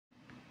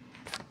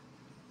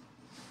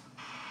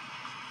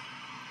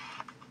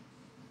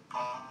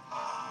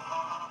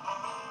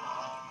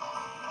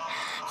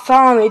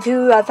Follow me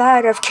to a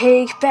vat of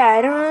cake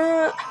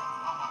batter.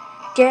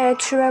 Get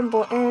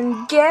tremble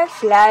and get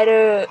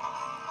flatter.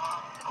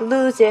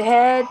 Lose your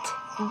head,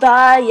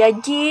 buy a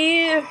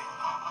gear.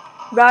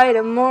 Ride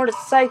a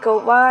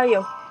motorcycle while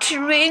you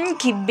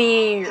drinking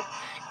beer.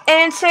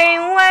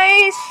 Insane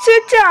ways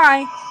to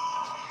die.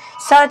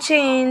 Such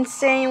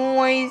insane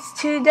ways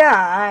to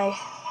die.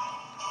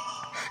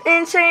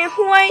 Insane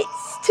ways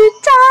to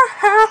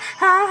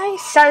die.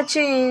 Such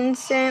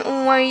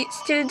insane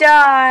ways to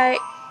die.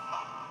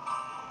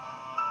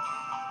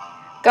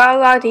 Got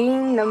locked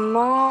in the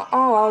mall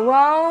all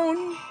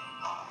alone.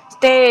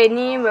 Stay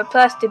near a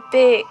plastic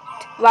bag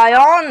while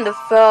on the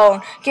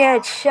phone.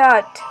 Get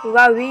shot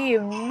while we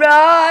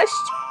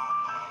rushed.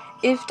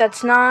 If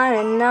that's not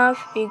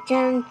enough, you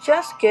can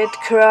just get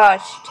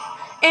crushed.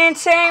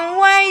 Insane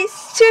ways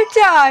to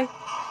die.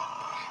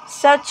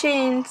 Such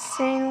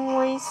insane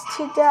ways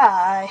to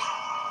die.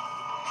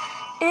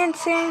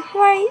 Insane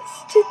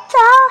ways to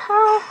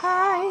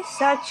die.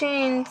 Such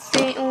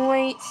insane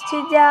ways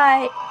to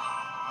die.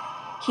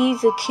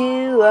 He's a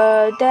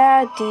killer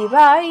that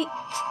divides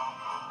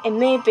and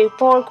maybe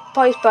pork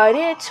pies, but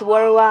it's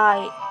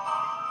worldwide.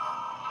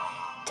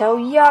 Tell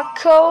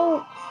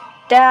Yako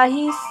that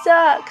he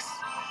sucks.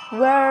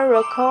 Wear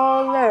a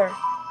collar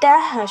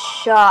that has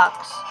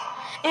shocks.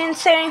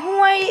 Insane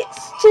ways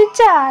to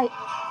die.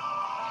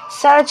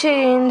 Such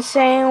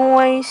insane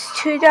ways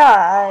to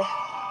die.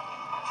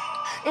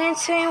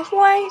 Insane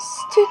ways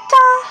to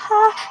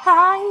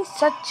die.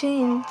 Such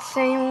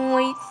insane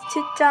ways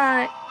to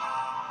die.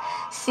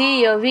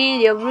 See a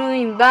video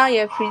ruined by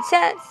a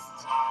princess.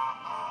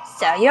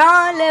 Sell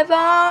your liver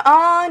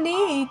on the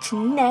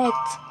internet.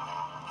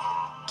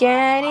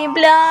 Getting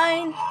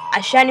blind.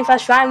 A shiny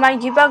flash might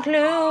give a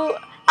clue.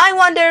 I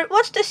wonder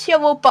what's the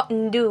yellow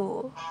button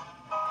do?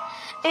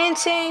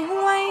 Insane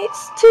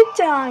ways to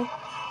die.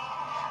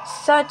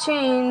 Such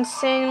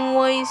insane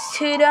ways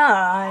to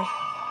die.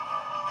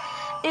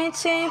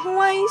 Insane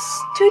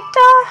ways to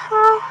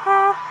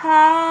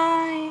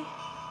die.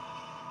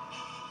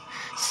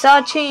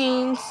 Such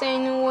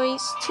insane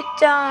ways to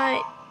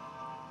die.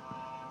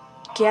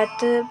 Get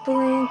the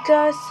blink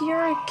cause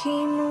your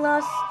game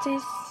lost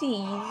this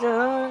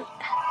season.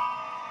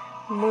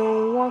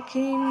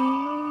 Moonwalking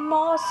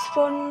moss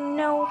for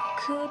no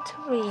good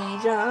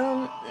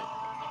reason.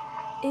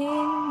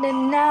 In the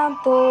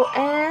apple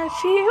and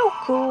feel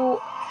cool.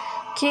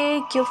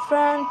 Kick your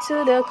friend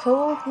to the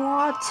cold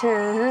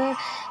water.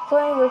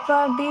 Play with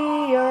a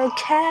beer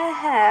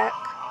cat.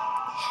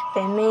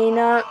 They may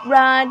not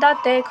ride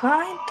that they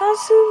quite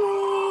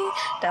possibly.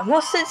 The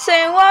most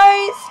insane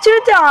ways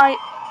to die.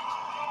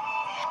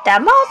 The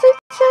most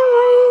insane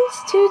ways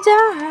to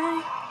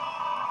die.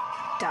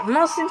 The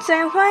most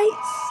insane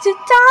ways to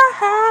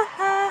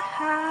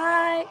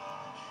die.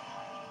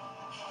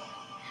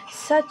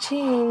 Such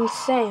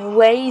insane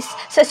ways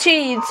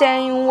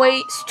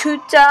to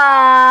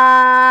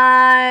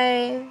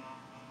die.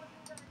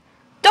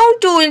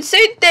 Don't do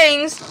insane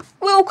things.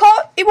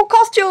 It will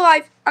cost your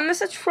life. A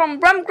message from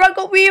Bram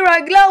Gregory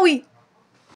Glowy.